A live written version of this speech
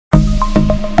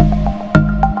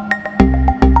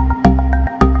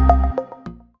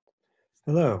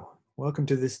Hello, welcome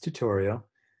to this tutorial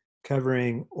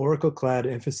covering Oracle Cloud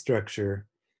Infrastructure,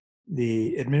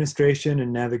 the administration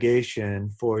and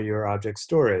navigation for your object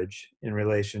storage in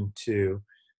relation to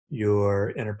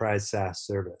your enterprise SaaS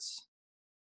service.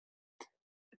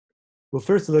 We'll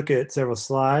first look at several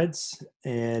slides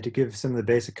and to give some of the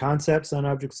basic concepts on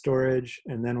object storage,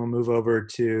 and then we'll move over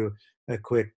to a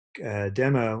quick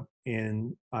demo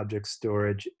in object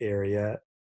storage area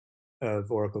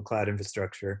of Oracle Cloud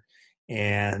Infrastructure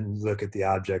and look at the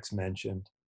objects mentioned.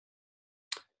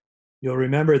 You'll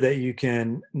remember that you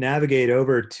can navigate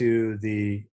over to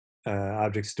the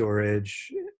object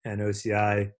storage and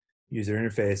OCI user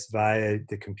interface via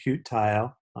the compute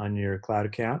tile on your cloud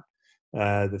account.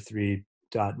 The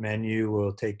three-dot menu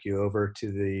will take you over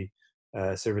to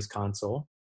the service console.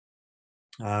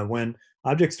 When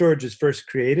object storage is first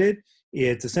created,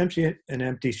 it's essentially an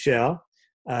empty shell,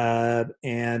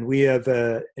 and we have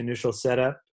an initial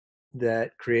setup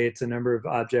that creates a number of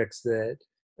objects that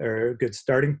are a good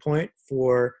starting point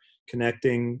for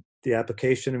connecting the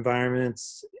application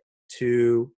environments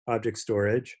to object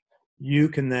storage. You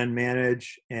can then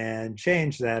manage and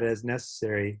change that as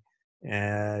necessary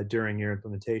during your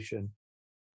implementation.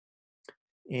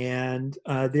 And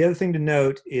the other thing to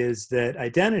note is that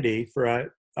identity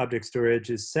for object storage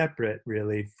is separate,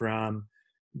 really, from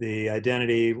the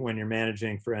identity when you're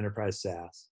managing for enterprise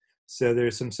SaaS. So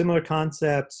there's some similar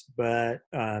concepts, but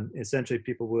essentially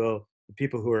people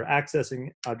who are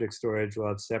accessing object storage will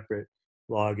have separate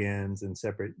logins and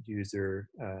separate user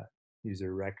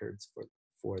records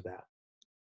for that.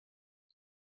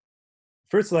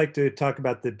 First, I'd like to talk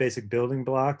about the basic building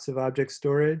blocks of object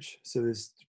storage. So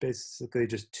there's basically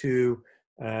just two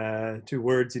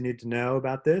words you need to know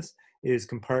about this is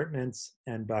compartments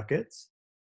and buckets.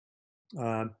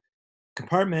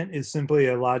 Compartment is simply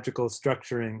a logical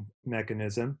structuring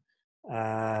mechanism.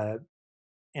 And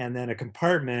then a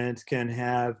compartment can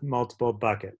have multiple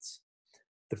buckets.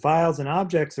 The files and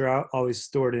objects are always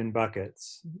stored in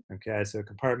buckets. Okay, so a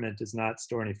compartment does not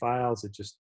store any files. It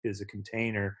just is a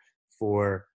container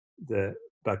for the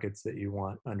buckets that you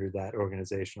want under that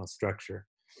organizational structure.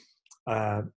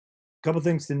 A couple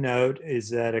things to note is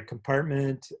that a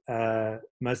compartment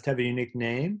must have a unique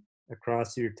name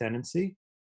across your tenancy.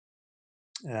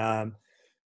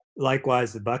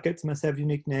 Likewise, the buckets must have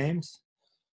unique names.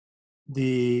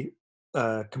 The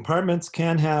compartments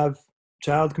can have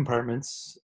child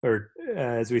compartments, or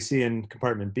as we see in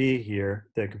compartment B here,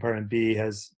 the compartment B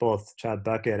has both child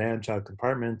bucket and child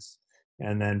compartments,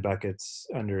 and then buckets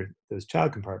under those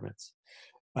child compartments.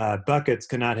 Buckets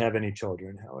cannot have any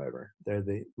children, however. They're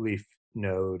the leaf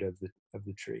node of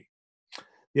the tree.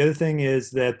 The other thing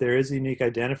is that there is a unique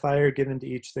identifier given to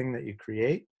each thing that you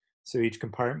create. So each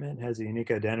compartment has a unique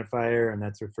identifier, and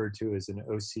that's referred to as an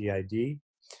OCID.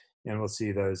 And we'll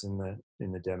see those in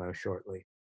the demo shortly.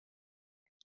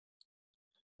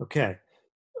 Okay,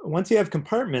 once you have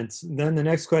compartments, then the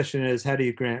next question is, how do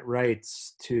you grant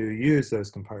rights to use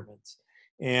those compartments?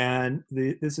 And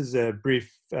this is a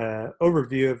brief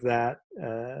overview of that,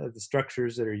 the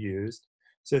structures that are used.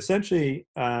 So essentially,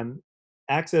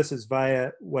 access is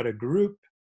via what a group,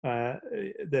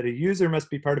 that a user must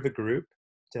be part of a group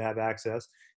to have access.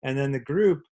 And then the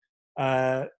group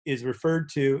is referred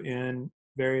to in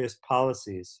various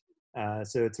policies.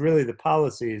 So it's really the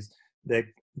policies that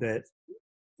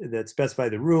specify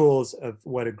the rules of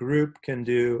what a group can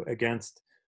do against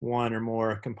one or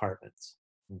more compartments.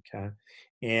 Okay,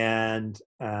 and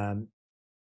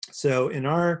so in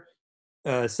our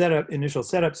initial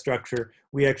setup structure,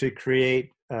 we actually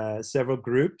create several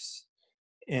groups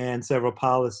and several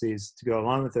policies to go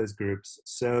along with those groups,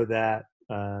 so that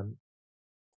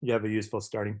you have a useful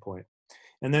starting point.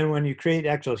 And then when you create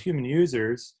actual human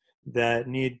users that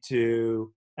need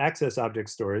to access object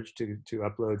storage to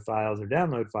upload files or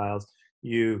download files,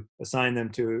 you assign them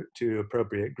to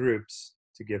appropriate groups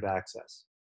to give access.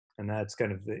 And that's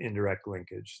kind of the indirect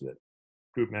linkage that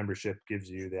group membership gives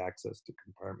you the access to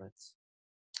compartments.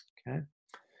 Okay.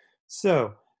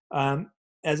 So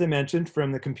as I mentioned,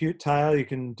 from the compute tile, you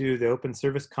can do the open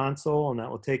service console, and that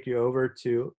will take you over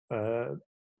to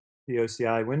the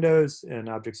OCI windows and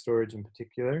object storage in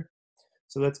particular.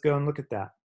 So let's go and look at that.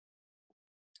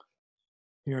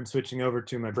 Here I'm switching over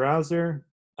to my browser.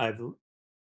 I've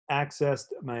accessed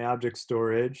my object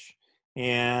storage,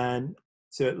 and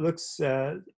so it looks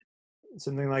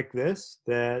something like this,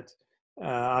 that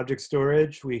object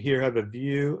storage, we here have a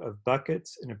view of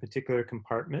buckets in a particular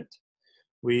compartment.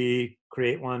 We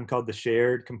create one called the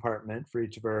shared compartment for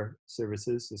each of our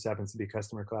services. This happens to be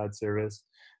customer cloud service.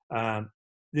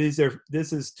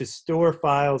 this is to store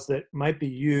files that might be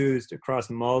used across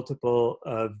multiple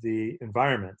of the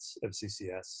environments of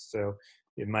CCS. So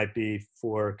it might be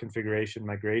for configuration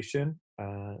migration,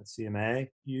 CMA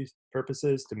use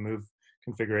purposes to move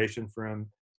configuration from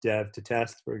dev to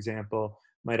test, for example.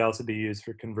 Might also be used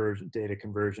for data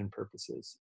conversion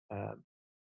purposes,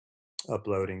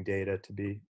 uploading data to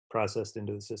be processed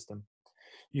into the system.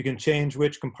 You can change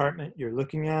which compartment you're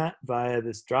looking at via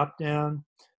this dropdown.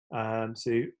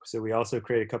 So we also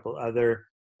create a couple other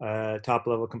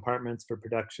top-level compartments for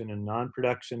production and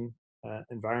non-production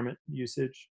environment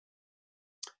usage.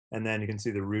 And then you can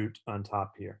see the root on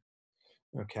top here.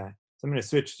 Okay, so I'm going to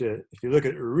switch to, if you look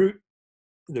at root,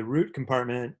 the root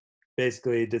compartment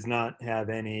basically does not have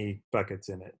any buckets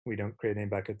in it. We don't create any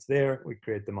buckets there. We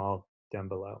create them all down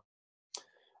below.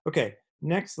 Okay,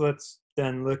 next let's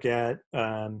then look at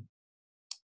how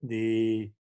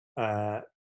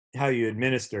you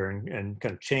administer and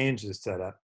kind of change the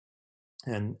setup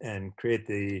and create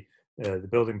the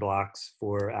building blocks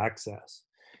for access.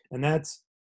 And that's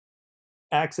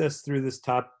access through this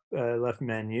top left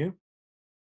menu.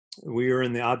 We are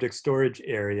in the object storage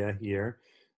area here.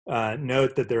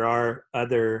 Note that there are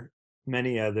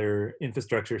many other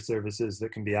infrastructure services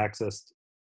that can be accessed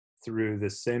through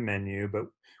this same menu, but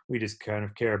we just kind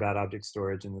of care about object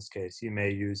storage in this case. You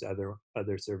may use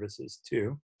other services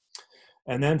too.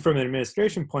 And then from an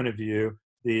administration point of view,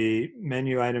 the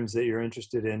menu items that you're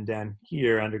interested in down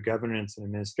here under governance and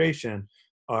administration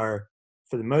are,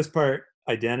 for the most part,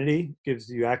 identity gives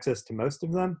you access to most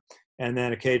of them. And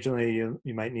then occasionally you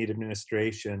might need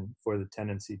administration for the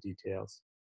tenancy details.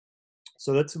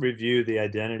 So let's review the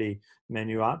identity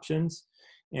menu options.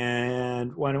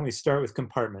 And why don't we start with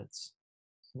compartments?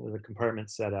 So the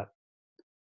compartment setup.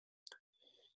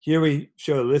 Here we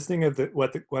show a listing of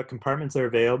what compartments are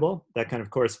available. That kind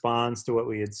of corresponds to what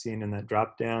we had seen in that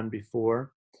drop down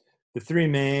before. The three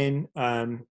main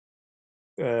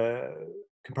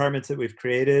compartments that we've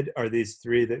created are these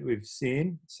three that we've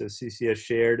seen. So CCS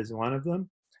shared is one of them.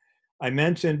 I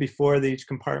mentioned before that each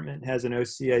compartment has an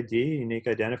OCID, unique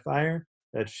identifier,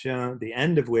 that's shown, the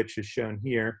end of which is shown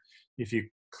here. If you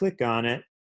click on it,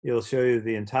 it'll show you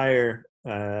the entire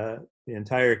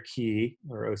key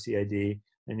or OCID,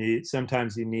 and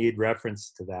sometimes you need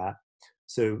reference to that.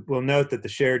 So we'll note that the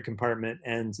shared compartment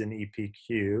ends in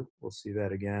EPQ. We'll see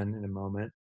that again in a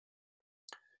moment.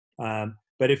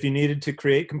 But if you needed to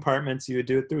create compartments, you would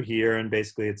do it through here, and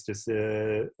basically it's just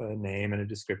a name and a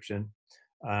description.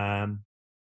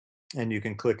 And you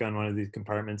can click on one of these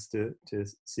compartments to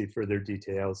see further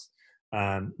details.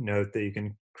 Note that you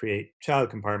can create child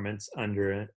compartments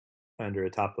under a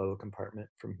top-level compartment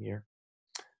from here.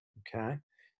 Okay,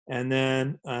 and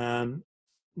then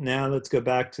now let's go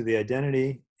back to the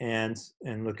identity and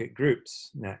look at groups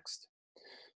next.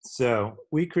 So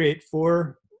we create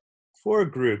four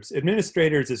groups.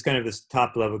 Administrators is kind of this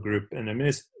top-level group, and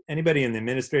anybody in the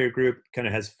administrator group kind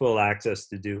of has full access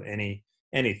to do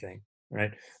anything,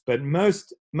 right? But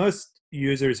most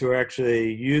users who are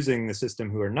actually using the system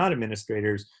who are not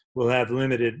administrators will have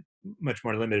much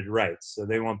more limited rights. So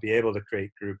they won't be able to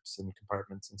create groups and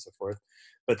compartments and so forth,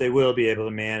 but they will be able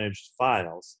to manage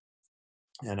files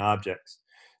and objects.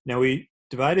 Now we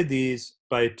divided these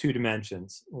by two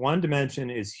dimensions. One dimension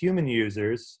is human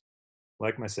users,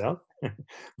 like myself,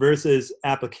 versus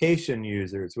application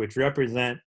users, which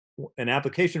represent, an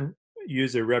application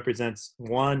user represents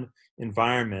one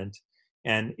environment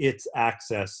and its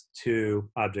access to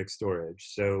object storage.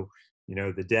 So, you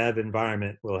know, the dev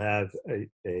environment will have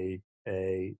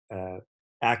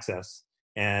access,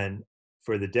 and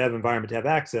for the dev environment to have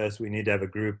access, we need to have a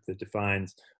group that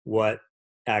defines what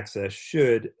access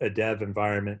should a dev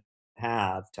environment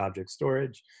have to object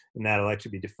storage, and that'll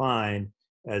actually be defined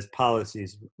as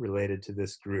policies related to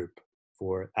this group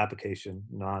for application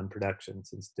non-production,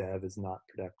 since dev is not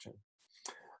production.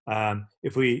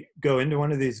 If we go into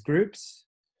one of these groups,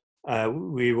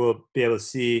 we will be able to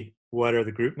see what are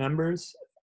the group members,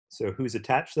 so who's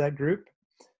attached to that group.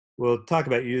 We'll talk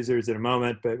about users in a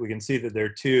moment, but we can see that there are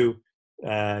two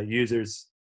users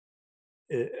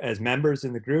as members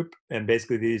in the group, and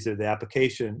basically these are the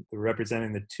application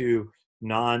representing the two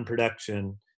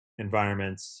non-production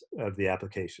environments of the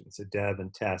application. So dev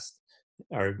and test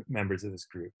are members of this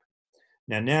group.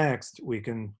 Now next, we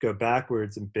can go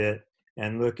backwards a bit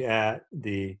and look at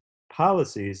the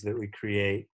policies that we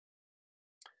create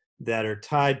that are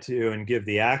tied to and give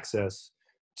the access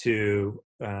to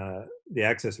the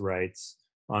access rights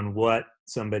on what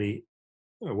a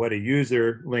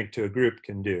user linked to a group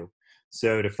can do.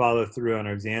 So to follow through on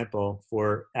our example,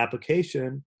 for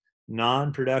application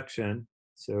non-production,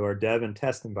 So our dev and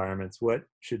test environments, what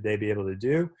should they be able to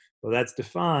do? Well, that's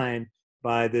defined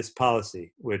by this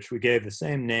policy, which we gave the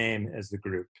same name as the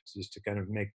group, just to kind of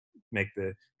make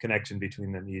the connection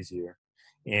between them easier.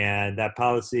 And that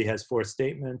policy has 4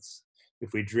 statements.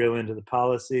 If we drill into the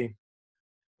policy,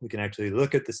 we can actually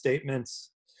look at the statements.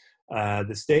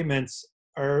 The statements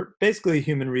are basically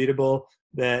human readable,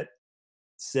 that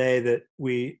say that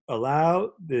we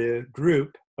allow the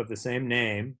group of the same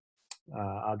name,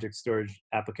 object storage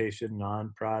application,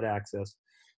 non-prod access,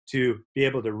 to be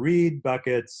able to read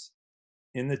buckets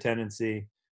in the tenancy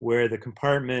where the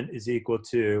compartment is equal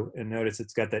to, and notice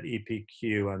it's got that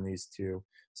EPQ on these two.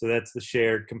 So that's the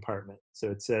shared compartment.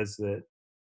 So it says that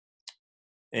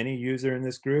any user in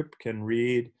this group can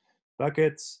read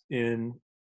buckets in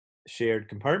shared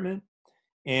compartment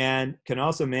and can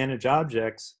also manage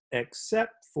objects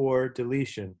except for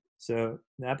deletion. So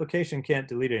the application can't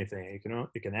delete anything.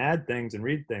 It can add things and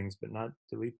read things, but not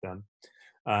delete them.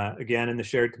 Again, in the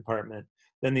shared compartment.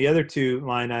 Then the other 2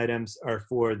 line items are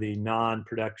for the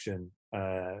non-production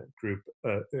group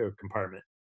or compartment.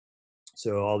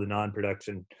 So all the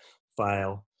non-production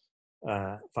files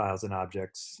and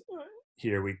objects.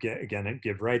 Here we get, again,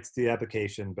 give rights to the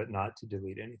application, but not to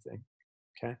delete anything.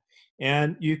 Okay,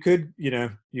 and you could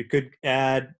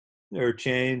add or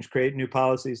change, create new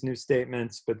policies, new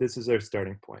statements, but this is our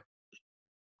starting point.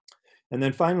 And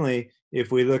then finally,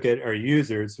 if we look at our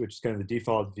users, which is kind of the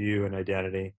default view and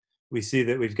identity, we see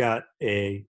that we've got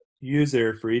a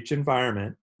user for each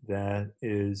environment that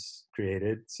is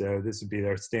created. So this would be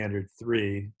our standard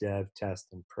 3, dev, test,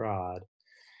 and prod.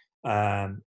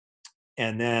 And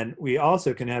then we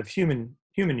also can have human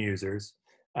users,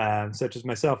 such as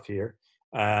myself here.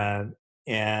 And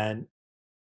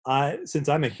since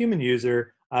I'm a human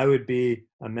user, I would be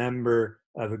a member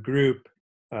of a group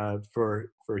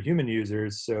for human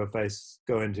users. So if I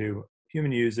go into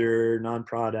human user,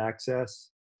 non-prod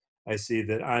access, I see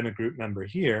that I'm a group member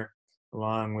here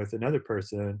along with another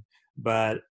person,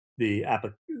 but the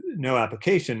no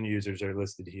application users are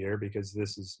listed here because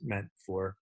this is meant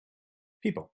for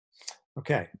people.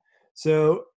 Okay,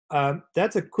 so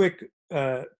that's a quick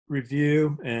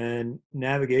review and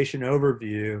navigation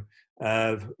overview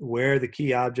of where the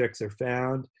key objects are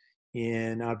found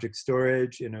in object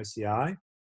storage in OCI.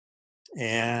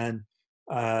 And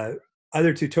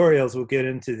other tutorials will get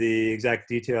into the exact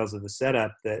details of the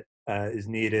setup that is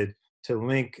needed to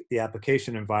link the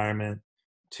application environment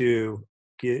to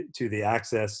the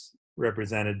access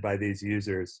represented by these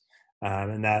users.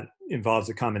 And that involves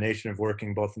a combination of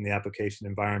working both in the application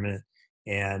environment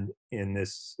and in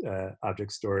this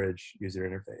object storage user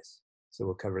interface. So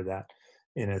we'll cover that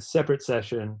in a separate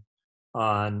session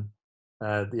on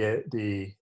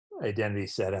the identity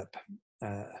setup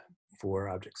for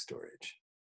object storage.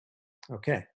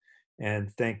 Okay,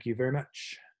 and thank you very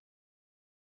much.